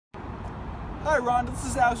Hi Ron, this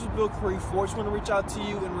is Alex with Currie. Just want to reach out to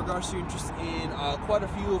you in regards to your interest in quite a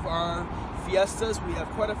few of our Fiestas. We have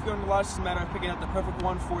quite a few on the lot. It's just a matter of picking out the perfect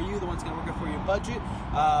one for you, the one's going to work out for your budget.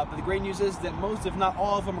 But the great news is that most, if not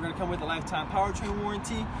all of them, are going to come with a lifetime powertrain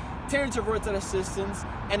warranty, 10 years of roadside assistance,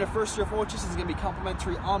 and a first year of purchase is going to be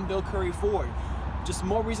complimentary on Bill Currie Ford. Just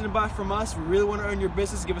more reason to buy from us. We really want to earn your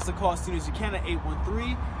business. Give us a call as soon as you can at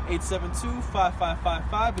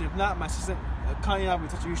 813-872-5555. And if not, my assistant Connie and I will be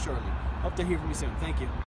touching you shortly. Hope to hear from you soon. Thank you.